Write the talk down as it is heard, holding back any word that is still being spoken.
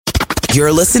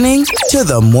You're listening to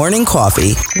The Morning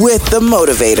Coffee with The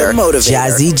Motivator,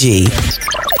 Jazzy G.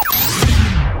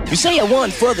 You say a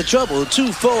one for the trouble,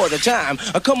 two for the time.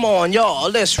 Come on, y'all,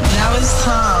 let's... Now it's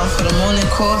time for The Morning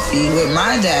Coffee with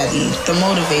my daddy, The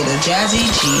Motivator, Jazzy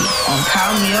G, on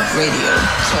Power Me Up Radio.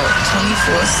 Talk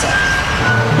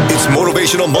 24/7. It's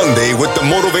Motivational Monday with The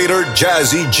Motivator,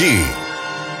 Jazzy G.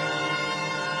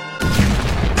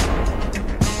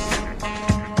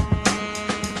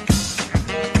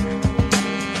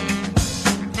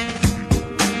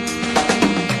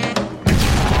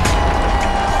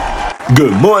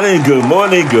 Good morning, good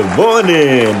morning, good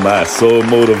morning, my soul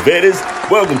motivators.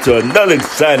 Welcome to another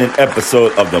exciting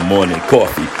episode of The Morning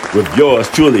Coffee with yours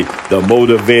truly, The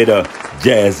Motivator,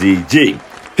 Jazzy G.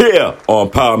 Here on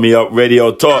Power Me Up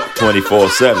Radio Talk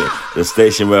 24/7, the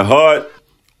station with heart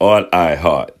on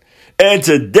iHeart. And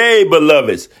today,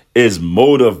 beloveds, is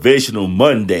Motivational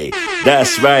Monday.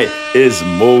 That's right, it's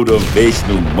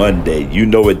Motivational Monday. You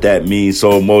know what that means,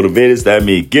 soul motivators. That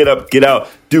means get up, get out,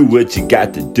 do what you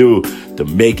got to do to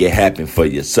make it happen for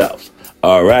yourselves.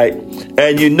 All right?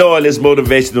 And you know on this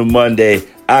Motivational Monday,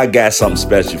 I got something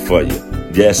special for you.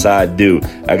 Yes, I do.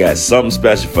 I got something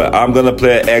special for you. I'm going to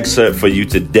play an excerpt for you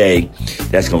today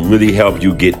that's going to really help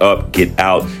you get up, get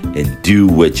out, and do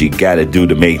what you got to do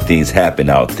to make things happen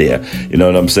out there. You know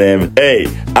what I'm saying? Hey,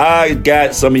 I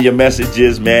got some of your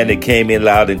messages, man, that came in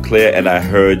loud and clear, and I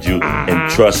heard you. And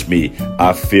trust me,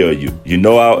 I feel you. You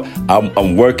know,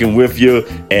 I'm working with you,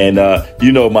 and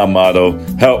you know my motto,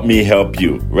 help me help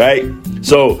you, right?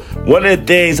 So one of the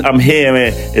things I'm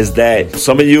hearing is that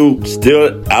some of you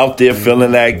still out there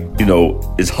feeling like, you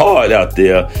know, it's hard out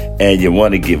there and you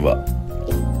want to give up.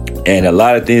 And a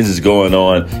lot of things is going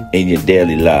on in your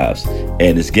daily lives.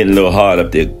 And it's getting a little hard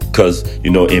up there because,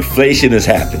 you know, inflation is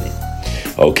happening.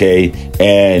 Okay.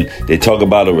 And they talk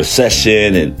about a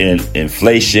recession and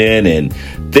inflation and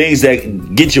things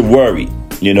that get you worried.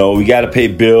 You know, we got to pay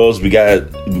bills. We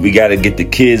got to get the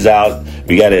kids out.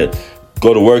 We got to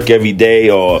go to work every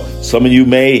day, or some of you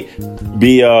may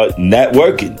be not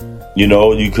working. You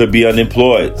know, you could be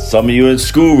unemployed. Some of you in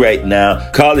school right now.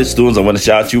 College students, I want to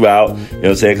shout you out. You know what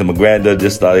I'm saying? Because my granddaughter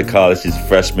just started college. She's a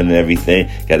freshman and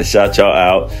everything. Got to shout y'all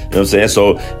out. You know what I'm saying?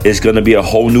 So it's going to be a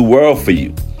whole new world for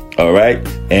you. All right?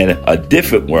 And a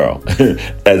different world.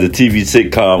 As a TV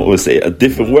sitcom would say, a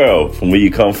different world from where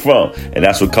you come from. And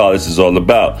that's what college is all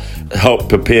about. Help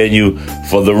prepare you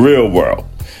for the real world.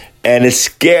 And it's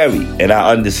scary, and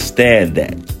I understand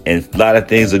that. And a lot of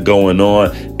things are going on.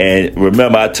 And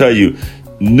remember, I tell you,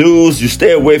 news, you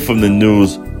stay away from the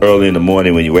news early in the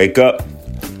morning when you wake up.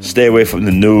 Stay away from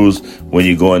the news when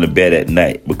you're going to bed at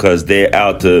night, because they're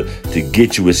out to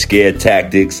get you with scare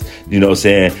tactics. You know what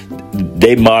I'm saying?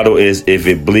 Their motto is, if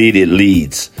it bleed, it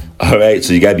leads. All right?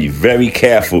 So you got to be very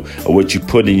careful of what you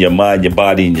put in your mind, your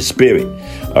body, and your spirit.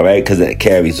 All right? Because that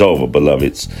carries over,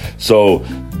 beloveds. So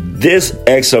this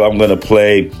excerpt I'm going to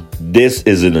play, this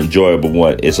is an enjoyable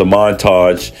one. It's a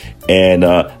montage, and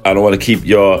I don't want to keep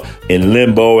y'all in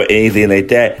limbo or anything like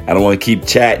that. I don't want to keep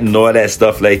chatting and all that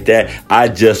stuff like that. I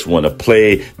just want to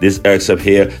play this excerpt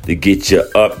here to get you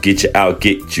up, get you out,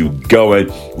 get you going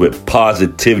with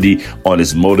positivity on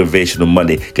this Motivational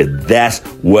Monday, because that's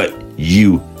what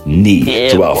you need. Yeah,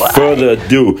 so without further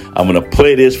ado, I'm going to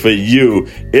play this for you.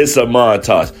 It's a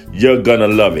montage. You're going to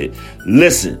love it.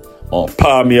 Listen on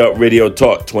Power Me Up Radio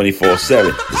Talk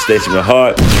 24/7, the station with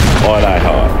heart on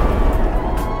iHeart.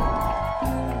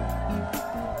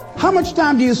 How much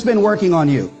time do you spend working on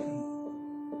you?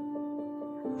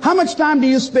 How much time do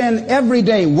you spend every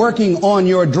day working on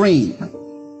your dream?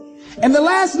 In the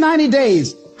last 90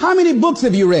 days, how many books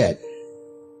have you read?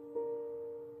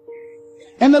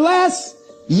 In the last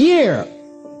year,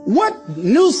 what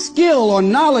new skill or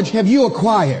knowledge have you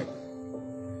acquired?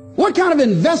 What kind of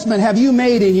investment have you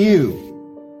made in you?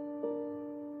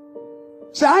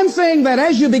 So I'm saying that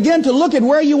as you begin to look at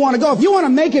where you want to go, if you want to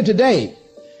make it today,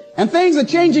 and things are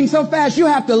changing so fast, you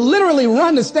have to literally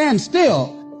run to stand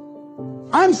still.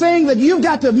 I'm saying that you've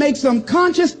got to make some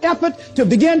conscious effort to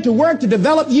begin to work to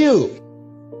develop you.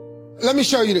 Let me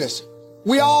show you this.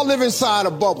 We all live inside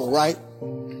a bubble, right?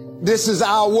 This is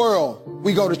our world.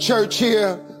 We go to church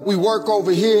here. We work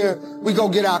over here. We go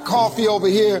get our coffee over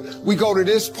here. We go to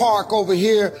this park over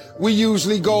here. We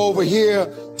usually go over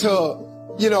here to,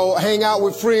 hang out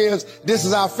with friends. This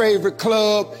is our favorite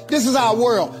club. This is our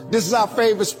world. This is our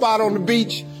favorite spot on the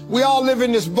beach. We all live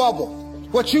in this bubble.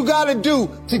 What you got to do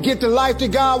to get the life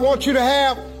that God wants you to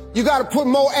have, you got to put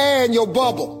more air in your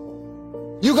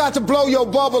bubble. You got to blow your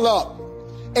bubble up.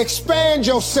 Expand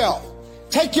yourself.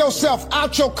 Take yourself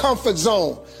out your comfort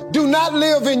zone. Do not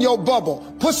live in your bubble.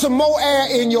 Put some more air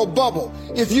in your bubble.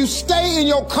 If you stay in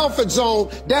your comfort zone,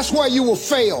 that's where you will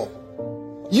fail.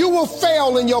 You will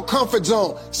fail in your comfort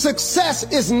zone. Success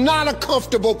is not a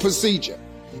comfortable procedure.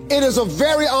 It is a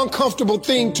very uncomfortable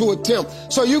thing to attempt.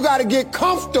 So you got to get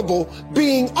comfortable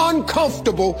being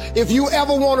uncomfortable if you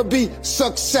ever want to be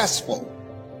successful.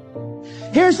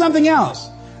 Here's something else.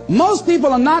 Most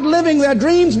people are not living their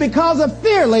dreams because of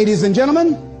fear, ladies and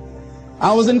gentlemen.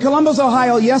 I was in Columbus,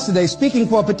 Ohio yesterday speaking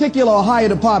for a particular Ohio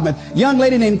department. Young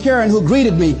lady named Karen who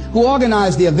greeted me, who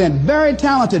organized the event. Very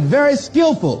talented, very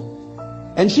skillful.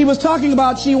 And she was talking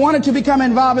about she wanted to become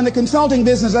involved in the consulting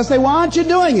business. I said, why aren't you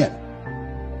doing it?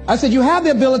 I said, you have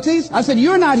the abilities. I said,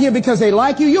 you're not here because they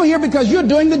like you. You're here because you're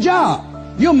doing the job.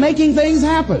 You're making things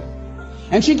happen.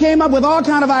 And she came up with all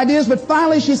kind of ideas, but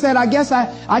finally she said, I guess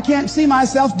I can't see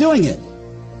myself doing it.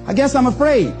 I guess I'm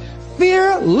afraid.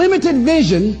 Fear, limited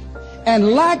vision,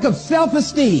 and lack of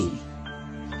self-esteem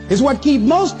is what keep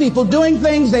most people doing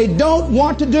things they don't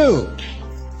want to do.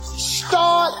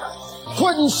 Start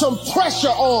putting some pressure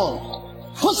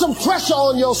on. Put some pressure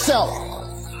on yourself.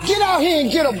 Get out here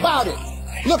and get about it.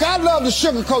 Look, I'd love to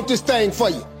sugarcoat this thing for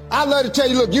you. I'd love to tell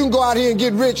you, look, you can go out here and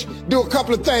get rich, do a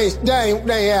couple of things. They ain't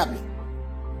happening.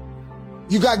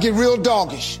 You got to get real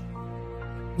doggish.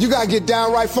 You got to get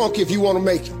downright funky if you want to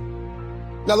make it.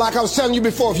 Now, like I was telling you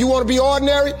before, if you want to be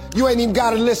ordinary, you ain't even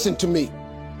got to listen to me.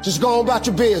 Just go on about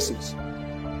your business.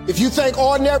 If you think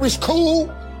ordinary's cool,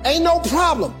 ain't no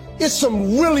problem. It's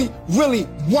some really, really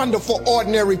wonderful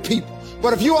ordinary people.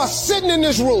 But if you are sitting in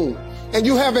this room and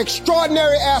you have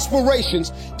extraordinary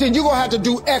aspirations, then you're going to have to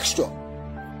do extra.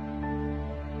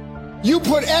 You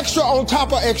put extra on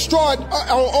top of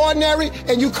ordinary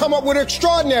and you come up with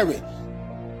extraordinary.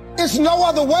 It's no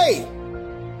other way.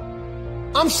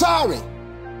 I'm sorry,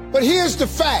 but here's the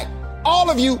fact. All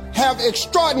of you have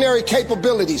extraordinary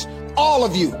capabilities. All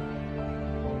of you.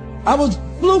 I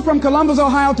flew from Columbus,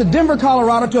 Ohio to Denver,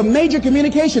 Colorado to a major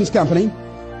communications company.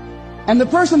 And the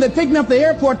person that picked me up at the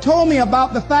airport told me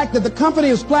about the fact that the company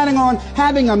is planning on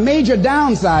having a major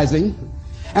downsizing.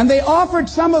 And they offered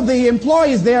some of the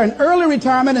employees there an early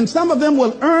retirement, and some of them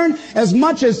will earn as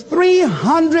much as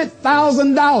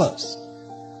 $300,000.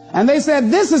 And they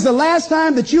said, this is the last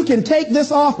time that you can take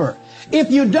this offer.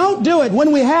 If you don't do it,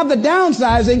 when we have the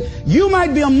downsizing, you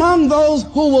might be among those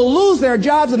who will lose their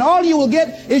jobs, and all you will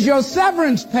get is your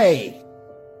severance pay.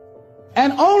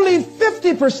 And only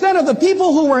 50% of the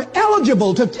people who were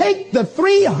eligible to take the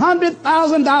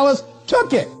 $300,000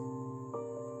 took it.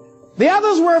 The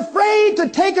others were afraid to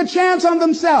take a chance on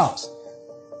themselves.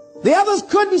 The others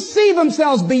couldn't see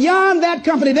themselves beyond that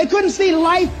company. They couldn't see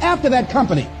life after that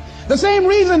company. The same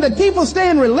reason that people stay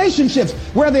in relationships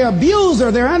where they're abused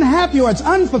or they're unhappy or it's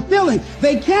unfulfilling.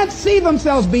 They can't see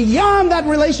themselves beyond that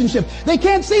relationship. They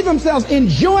can't see themselves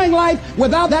enjoying life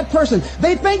without that person.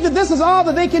 They think that this is all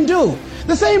that they can do.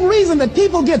 The same reason that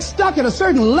people get stuck at a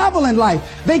certain level in life.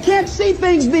 They can't see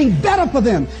things being better for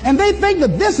them. And they think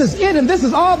that this is it and this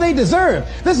is all they deserve.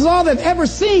 This is all they've ever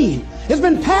seen. It's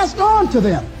been passed on to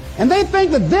them. And they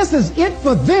think that this is it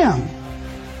for them.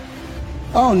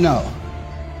 Oh no.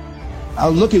 I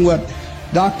was looking what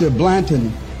Dr.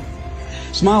 Blanton,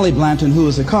 Smiley Blanton, who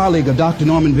is a colleague of Dr.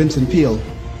 Norman Vincent Peale,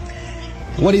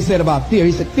 what he said about fear.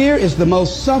 He said, fear is the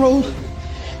most subtle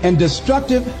and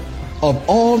destructive of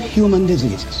all human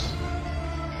diseases.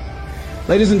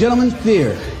 Ladies and gentlemen,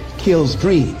 fear kills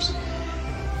dreams.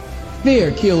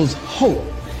 Fear kills hope.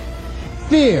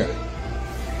 Fear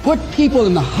put people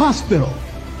in the hospital.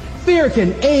 Fear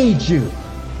can age you.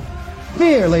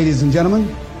 Fear, ladies and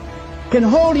gentlemen, can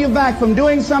hold you back from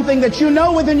doing something that you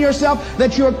know within yourself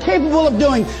that you're capable of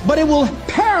doing, but it will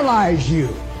paralyze you.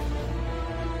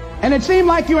 And it seems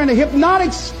like you're in a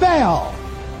hypnotic spell.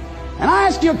 And I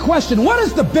ask you a question, what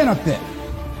is the benefit?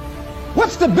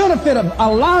 What's the benefit of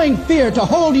allowing fear to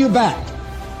hold you back?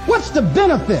 What's the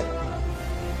benefit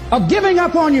of giving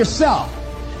up on yourself,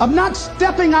 of not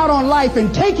stepping out on life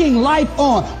and taking life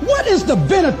on? What is the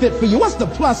benefit for you? What's the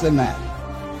plus in that?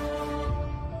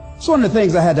 It's one of the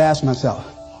things I had to ask myself.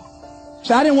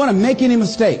 So I didn't want to make any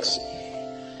mistakes.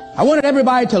 I wanted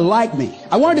everybody to like me.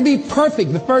 I wanted to be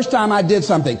perfect the first time I did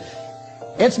something.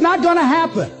 It's not going to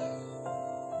happen.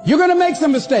 You're going to make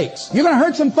some mistakes. You're going to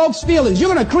hurt some folks' feelings.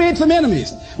 You're going to create some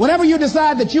enemies. Whenever you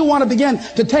decide that you want to begin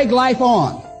to take life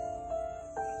on,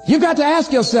 you've got to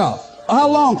ask yourself, how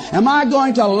long am I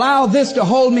going to allow this to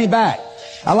hold me back?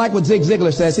 I like what Zig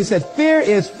Ziglar says. He said, fear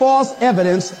is false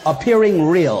evidence appearing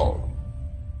real.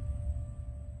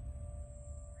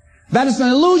 That is an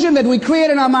illusion that we create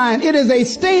in our mind. It is a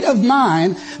state of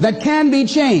mind that can be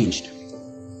changed.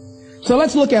 So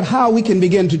let's look at how we can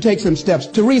begin to take some steps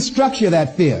to restructure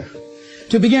that fear,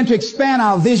 to begin to expand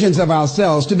our visions of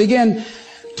ourselves, to begin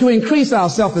to increase our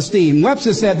self-esteem.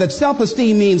 Webster said that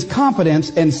self-esteem means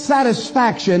confidence and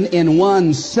satisfaction in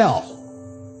oneself.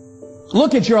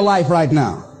 Look at your life right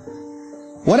now.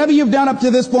 Whatever you've done up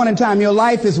to this point in time, your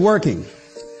life is working.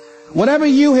 Whatever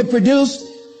you have produced,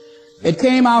 it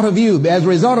came out of you as a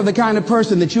result of the kind of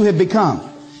person that you have become.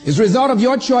 It's a result of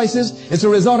your choices. It's a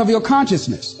result of your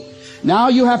consciousness. Now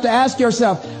you have to ask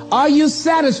yourself, are you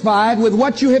satisfied with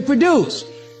what you have produced?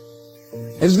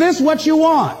 Is this what you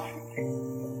want?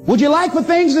 Would you like for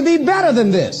things to be better than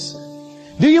this?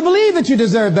 Do you believe that you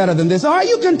deserve better than this? Or are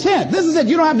you content? This is it.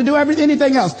 You don't have to do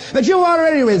anything else. That you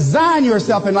already resign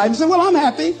yourself in life and say, well, I'm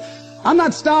happy. I'm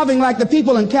not starving like the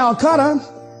people in Calcutta.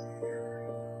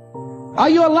 Are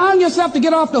you allowing yourself to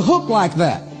get off the hook like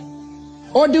that?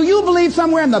 Or do you believe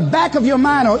somewhere in the back of your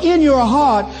mind or in your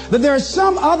heart that there is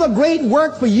some other great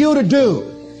work for you to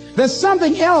do? There's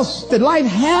something else that life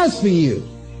has for you.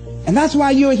 And that's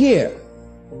why you're here.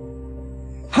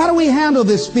 How do we handle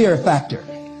this fear factor?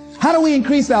 How do we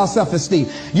increase our self-esteem?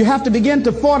 You have to begin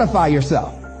to fortify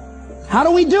yourself. How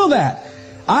do we do that?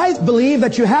 I believe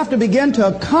that you have to begin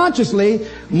to consciously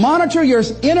monitor your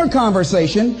inner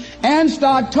conversation and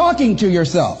start talking to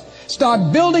yourself.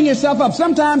 Start building yourself up.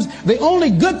 Sometimes the only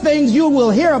good things you will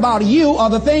hear about you are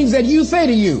the things that you say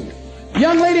to you.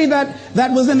 Young lady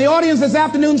that was in the audience this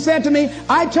afternoon said to me,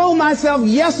 I told myself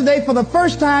yesterday for the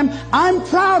first time, I'm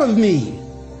proud of me.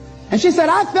 And she said,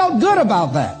 I felt good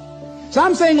about that. So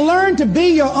I'm saying learn to be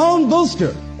your own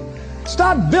booster.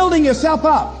 Start building yourself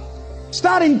up.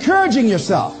 Start encouraging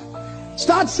yourself.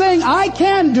 Start saying, I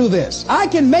can do this. I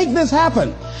can make this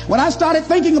happen. When I started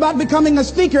thinking about becoming a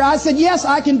speaker, I said, yes,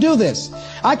 I can do this.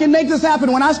 I can make this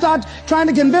happen. When I start trying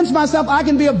to convince myself I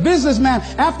can be a businessman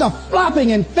after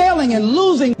flopping and failing and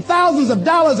losing thousands of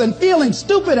dollars and feeling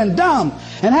stupid and dumb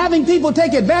and having people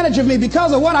take advantage of me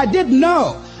because of what I didn't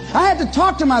know, I had to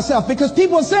talk to myself because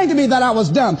people were saying to me that I was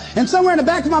dumb. And somewhere in the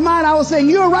back of my mind, I was saying,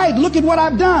 you're right. Look at what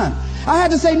I've done. I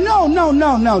had to say, no,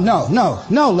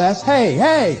 Les.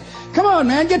 Hey, come on,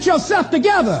 man. Get yourself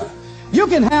together. You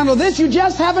can handle this. You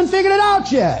just haven't figured it out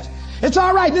yet. It's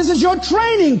all right. This is your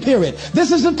training period.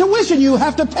 This is the tuition you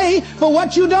have to pay for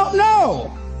what you don't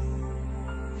know.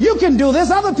 You can do this.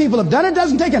 Other people have done it. It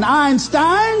doesn't take an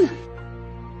Einstein.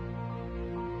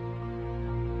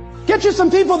 Get you some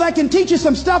people that can teach you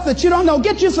some stuff that you don't know.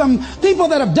 Get you some people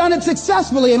that have done it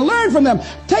successfully and learn from them.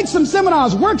 Take some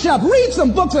seminars, workshops, read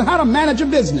some books on how to manage a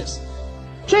business.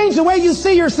 Change the way you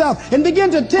see yourself and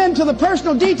begin to tend to the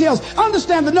personal details.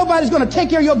 Understand that nobody's going to take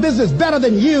care of your business better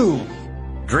than you.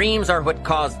 Dreams are what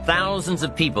caused thousands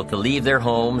of people to leave their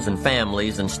homes and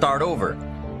families and start over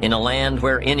in a land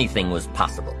where anything was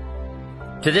possible.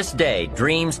 To this day,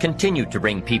 dreams continue to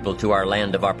bring people to our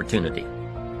land of opportunity,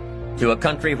 to a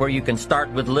country where you can start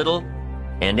with little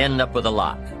and end up with a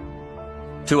lot,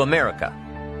 to America.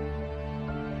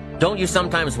 Don't you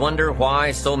sometimes wonder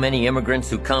why so many immigrants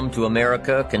who come to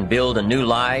America can build a new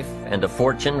life and a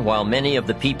fortune while many of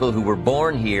the people who were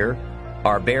born here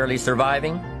are barely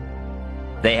surviving?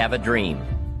 They have a dream,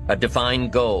 a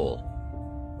defined goal,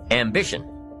 ambition.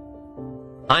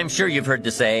 I'm sure you've heard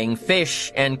the saying,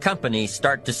 fish and company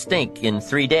start to stink in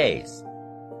 3 days.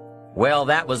 Well,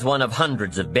 that was one of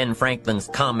hundreds of Ben Franklin's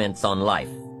comments on life.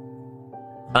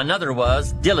 Another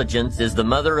was, diligence is the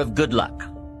mother of good luck.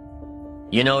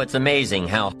 You know, it's amazing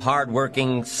how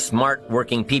hard-working,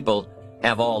 smart-working people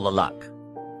have all the luck.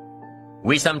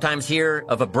 We sometimes hear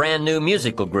of a brand-new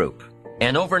musical group,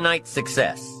 an overnight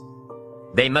success.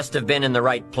 They must have been in the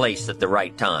right place at the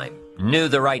right time, knew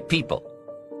the right people,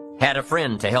 had a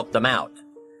friend to help them out.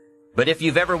 But if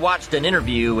you've ever watched an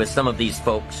interview with some of these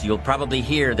folks, you'll probably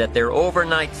hear that their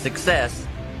overnight success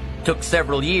took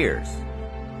several years.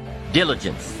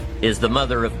 Diligence is the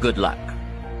mother of good luck.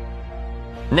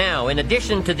 Now, in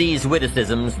addition to these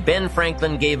witticisms, Ben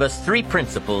Franklin gave us 3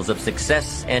 principles of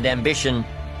success and ambition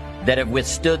that have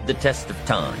withstood the test of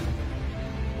time.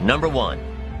 Number 1,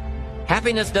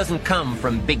 happiness doesn't come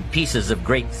from big pieces of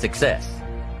great success,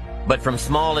 but from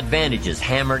small advantages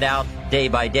hammered out day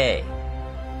by day.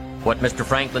 What Mr.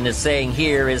 Franklin is saying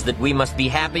here is that we must be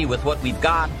happy with what we've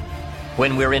got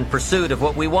when we're in pursuit of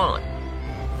what we want.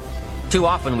 Too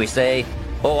often we say,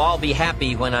 oh, I'll be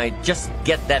happy when I just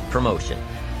get that promotion.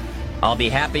 I'll be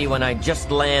happy when I just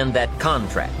land that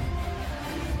contract.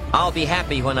 I'll be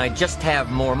happy when I just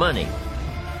have more money.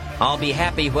 I'll be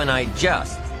happy when I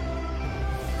just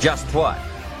what?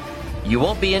 You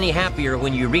won't be any happier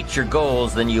when you reach your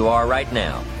goals than you are right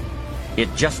now. It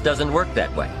just doesn't work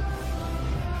that way.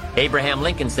 Abraham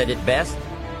Lincoln said it best,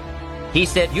 He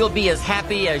said, "You'll be as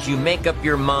happy as you make up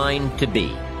your mind to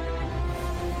be."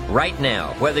 Right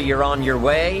now, whether you're on your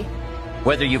way,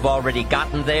 whether you've already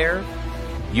gotten there,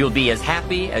 you'll be as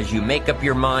happy as you make up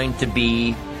your mind to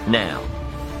be now.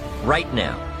 Right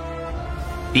now.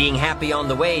 Being happy on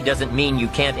the way doesn't mean you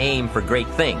can't aim for great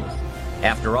things.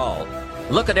 After all,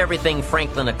 look at everything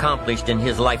Franklin accomplished in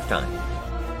his lifetime.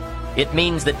 It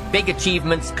means that big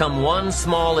achievements come one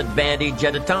small advantage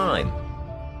at a time.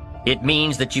 It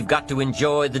means that you've got to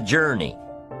enjoy the journey.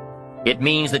 It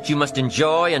means that you must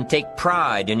enjoy and take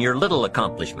pride in your little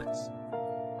accomplishments.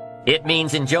 It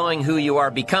means enjoying who you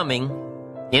are becoming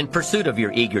in pursuit of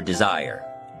your eager desire,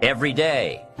 every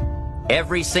day,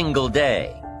 every single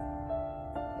day.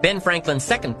 Ben Franklin's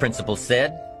second principle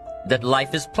said that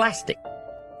life is plastic.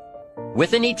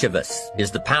 Within each of us is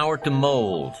the power to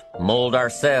mold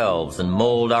ourselves and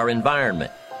mold our environment.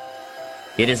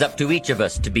 It is up to each of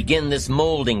us to begin this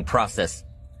molding process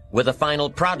with a final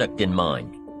product in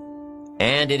mind.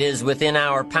 And it is within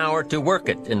our power to work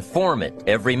it and form it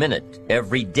every minute,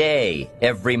 every day,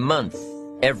 every month,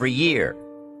 every year.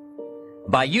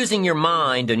 By using your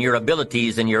mind and your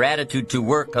abilities and your attitude to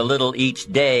work a little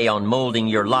each day on molding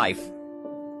your life,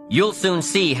 you'll soon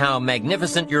see how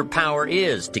magnificent your power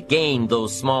is to gain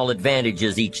those small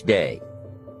advantages each day.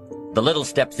 The little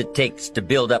steps it takes to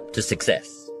build up to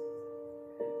success.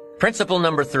 Principle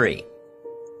number 3.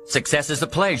 Success is a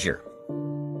pleasure.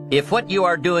 If what you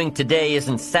are doing today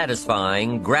isn't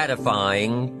satisfying,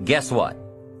 gratifying, guess what?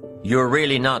 You're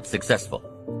really not successful.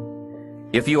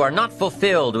 If you are not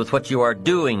fulfilled with what you are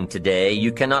doing today,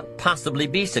 you cannot possibly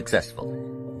be successful.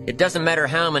 It doesn't matter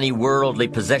how many worldly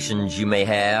possessions you may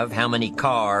have, how many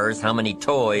cars, how many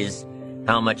toys,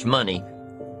 how much money.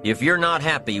 If you're not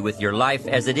happy with your life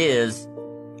as it is,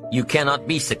 you cannot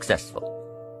be successful.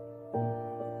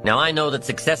 Now, I know that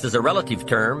success is a relative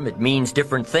term. It means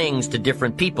different things to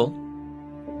different people.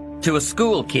 To a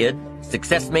school kid,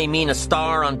 success may mean a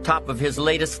star on top of his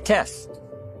latest test.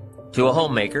 To a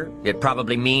homemaker, it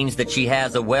probably means that she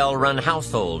has a well-run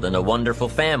household and a wonderful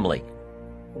family.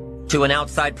 To an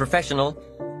outside professional,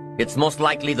 it's most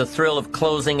likely the thrill of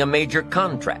closing a major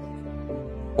contract,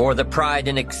 or the pride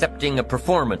in accepting a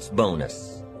performance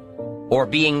bonus, or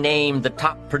being named the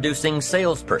top producing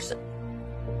salesperson.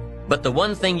 But the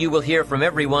one thing you will hear from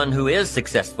everyone who is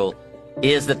successful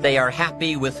is that they are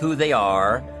happy with who they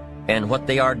are and what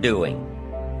they are doing.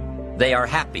 They are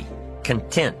happy,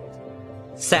 content,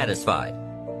 satisfied.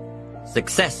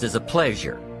 Success is a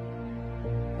pleasure.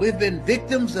 We've been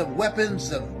victims of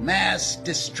weapons of mass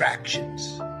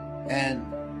distractions. And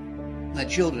my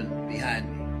children behind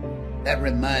me, that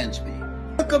reminds me.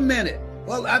 Took a minute.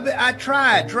 Well, I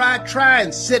try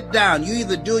and sit down. You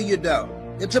either do or you don't.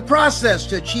 It's a process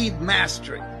to achieve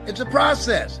mastery. It's a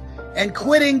process. And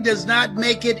quitting does not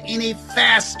make it any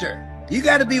faster. You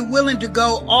got to be willing to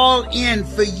go all in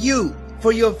for you,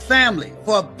 for your family,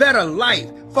 for a better life,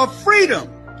 for freedom.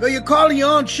 So you're calling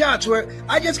your own shots where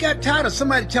I just got tired of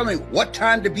somebody telling me what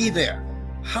time to be there,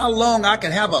 how long I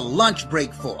could have a lunch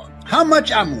break for, how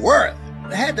much I'm worth.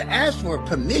 I had to ask for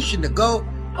permission to go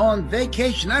on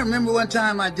vacation. I remember one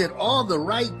time I did all the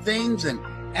right things and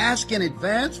asked in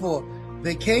advance for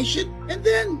vacation, and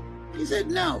then he said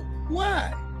no.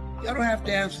 Why? Y'all don't have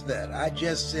to answer that. I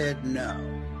just said no.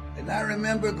 And I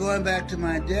remember going back to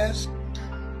my desk,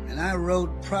 and I wrote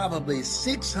probably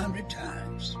 600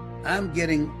 times, I'm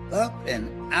getting up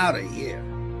and out of here.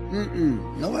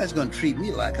 Nobody's gonna treat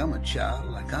me like I'm a child,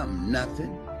 like I'm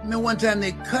nothing. I mean, one time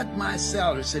they cut my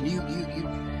salary, said, you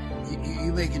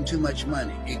making too much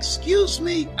money. Excuse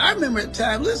me? I remember at the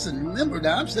time, listen, remember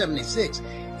now, I'm 76.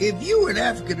 If you were an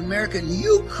African American,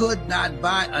 you could not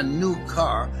buy a new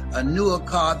car, a newer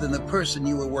car than the person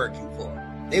you were working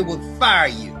for. They would fire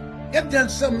you. They've done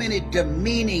so many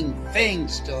demeaning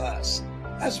things to us.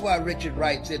 That's why Richard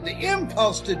Wright said, the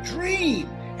impulse to dream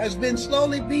has been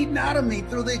slowly beaten out of me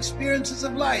through the experiences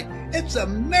of life. It's a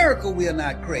miracle we are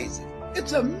not crazy.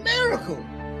 It's a miracle.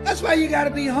 That's why you got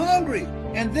to be hungry.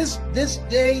 And this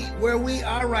day where we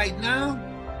are right now,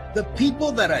 the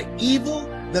people that are evil,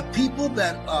 the people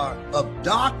that are of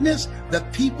darkness, the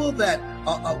people that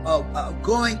are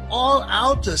going all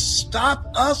out to stop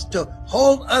us, to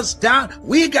hold us down.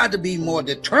 We got to be more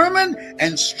determined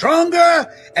and stronger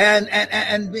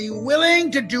and be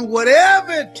willing to do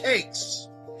whatever it takes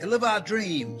to live our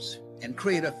dreams and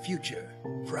create a future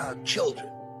for our children.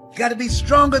 You got to be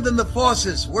stronger than the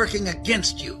forces working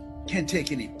against you. Can't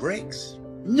take any breaks.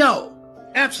 No,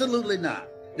 absolutely not.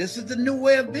 This is the new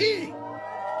way of being.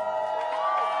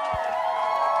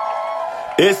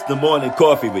 It's the morning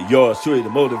coffee with yours truly, the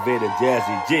motivator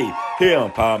Jazzy G, here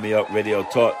on Power Me Up Radio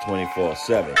Talk 24/7.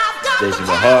 Station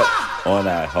the heart on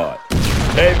our heart.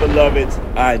 Hey, beloveds,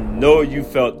 I know you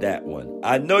felt that one.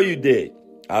 I know you did.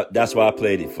 That's why I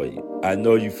played it for you. I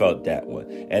know you felt that one.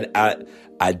 And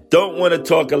I don't want to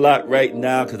talk a lot right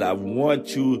now because I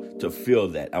want you to feel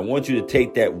that. I want you to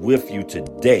take that with you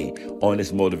today on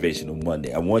this Motivational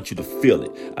Monday. I want you to feel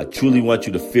it. I truly want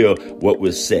you to feel what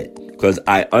was said because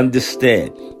I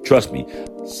understand. Trust me,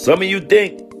 some of you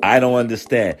think I don't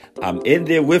understand. I'm in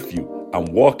there with you. I'm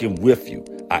walking with you.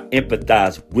 I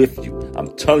empathize with you. I'm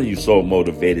telling you, soul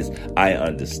motivators, I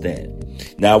understand.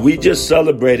 Now, we just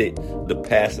celebrated the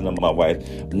passing of my wife,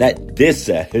 not this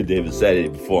Saturday, but Saturday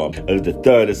before. It was the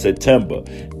 3rd of September.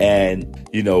 And,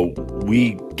 you know,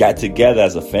 we got together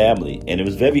as a family, and it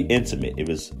was very intimate. It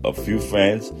was a few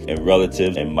friends and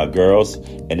relatives and my girls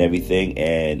and everything,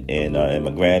 and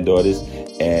my granddaughters.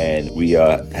 And we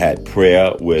had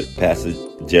prayer with Pastor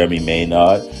Jeremy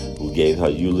Maynard, who gave her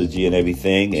eulogy and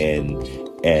everything,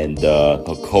 and her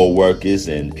co-workers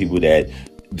and the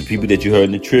people that you heard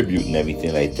in the tribute and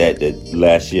everything like that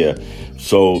last year.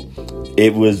 So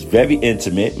it was very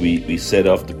intimate. We set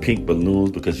off the pink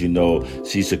balloons because, you know,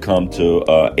 she succumbed to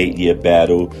 8-year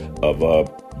battle of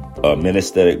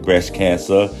metastatic breast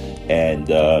cancer. And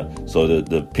so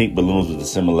the pink balloons was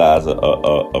the symbolizer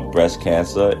of breast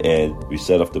cancer. And we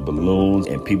set off the balloons,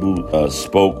 and people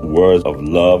spoke words of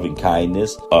love and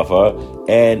kindness of her.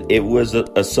 And it was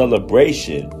a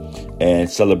celebration and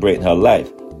celebrating her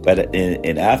life. But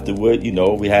and afterward, you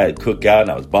know, we had a cookout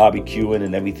and I was barbecuing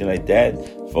and everything like that.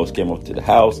 Folks came up to the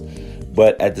house.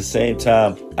 But at the same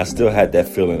time, I still had that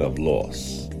feeling of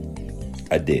loss.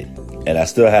 I did. And I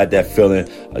still had that feeling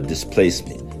of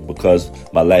displacement because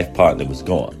my life partner was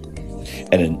gone.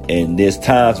 And there's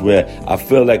times where I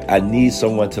feel like I need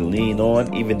someone to lean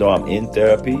on, even though I'm in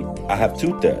therapy. I have 2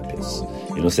 therapists.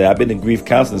 You know what I'm saying? I've been in grief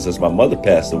counseling since my mother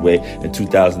passed away in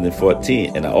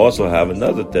 2014. And I also have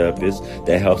another therapist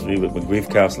that helps me with my grief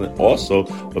counseling, also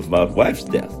with my wife's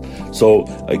death. So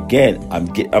again,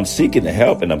 I'm seeking the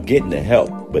help and I'm getting the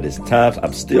help. But it's times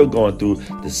I'm still going through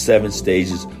the 7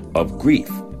 stages of grief.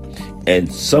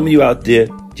 And some of you out there,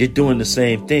 you're doing the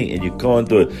same thing and you're going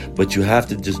through it, but you have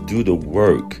to just do the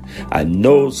work. I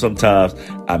know sometimes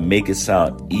I make it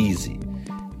sound easy,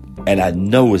 and I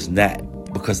know it's not,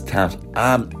 because times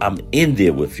I'm in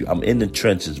there with you. I'm in the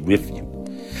trenches with you.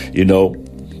 You know,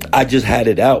 I just had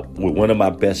it out with one of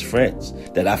my best friends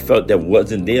that I felt that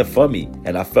wasn't there for me,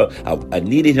 and I felt I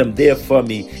needed him there for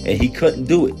me, and he couldn't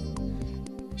do it.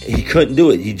 He couldn't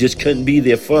do it. He just couldn't be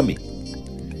there for me.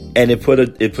 And it put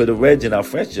a wedge in our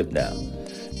friendship now.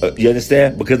 You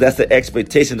understand? Because that's the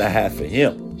expectation I have for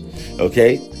him.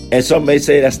 Okay? And some may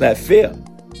say that's not fair.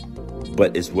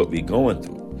 But it's what we're going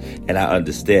through. And I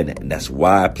understand that. And that's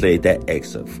why I played that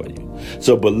excerpt for you.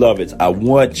 So, beloveds, I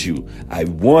want you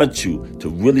to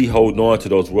really hold on to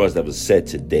those words that were said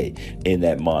today in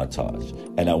that montage.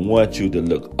 And I want you to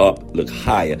look up, look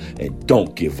higher, and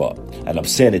don't give up. And I'm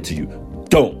saying it to you.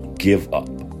 Don't give up.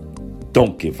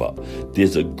 Don't give up.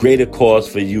 There's a greater cause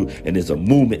for you, and there's a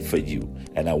movement for you.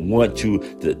 And I want you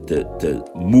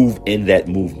to move in that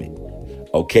movement.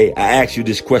 Okay? I asked you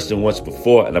this question once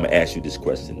before, and I'm going to ask you this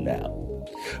question now.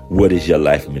 What is your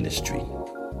life ministry?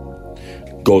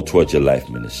 Go towards your life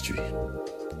ministry.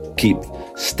 Keep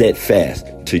steadfast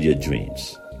to your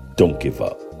dreams. Don't give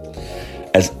up.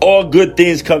 As all good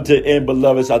things come to an end,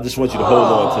 beloveds, I just want you to hold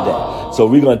on to that. So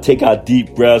we're going to take our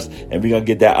deep breaths and we're going to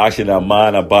get that oxygen in our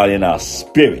mind, our body, and our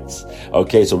spirits.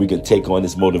 Okay, so we can take on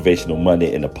this Motivational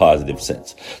Monday in a positive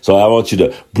sense. So I want you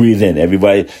to breathe in.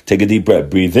 Everybody take a deep breath.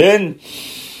 Breathe in.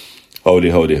 Hold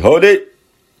it, hold it, hold it.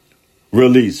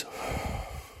 Release.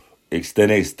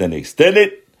 Extend it, extend it, extend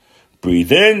it.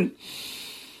 Breathe in.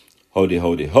 Hold it,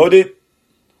 hold it, hold it.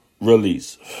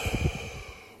 Release.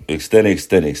 Extend it,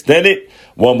 extend it, extend it.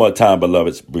 One more time,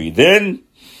 beloveds. Breathe in.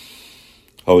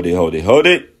 Hold it, hold it, hold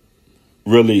it.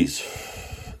 Release.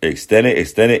 Extend it,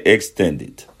 extend it, extend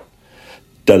it.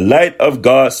 The light of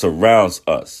God surrounds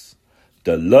us.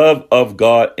 The love of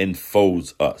God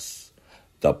enfolds us.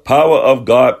 The power of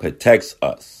God protects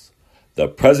us. The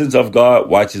presence of God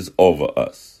watches over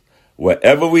us.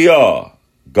 Wherever we are,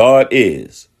 God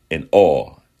is, and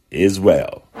all is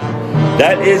well.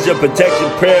 That is your protection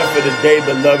prayer for the day,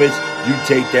 beloveds. You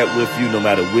take that with you no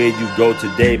matter where you go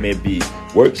today, may it be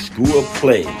work, school, or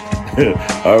play.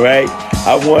 All right?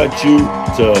 I want you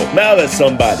to smile at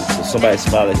somebody, so somebody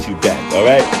smile at you back. All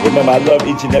right? Remember, I love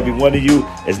each and every one of you.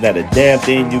 There's not a damn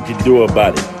thing you can do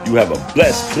about it. You have a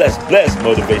blessed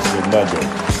Motivational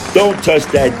Monday. Don't touch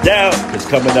that dial, because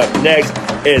coming up next,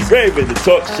 as Raven, the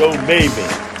talk show maven.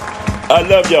 I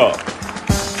love y'all.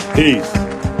 Peace.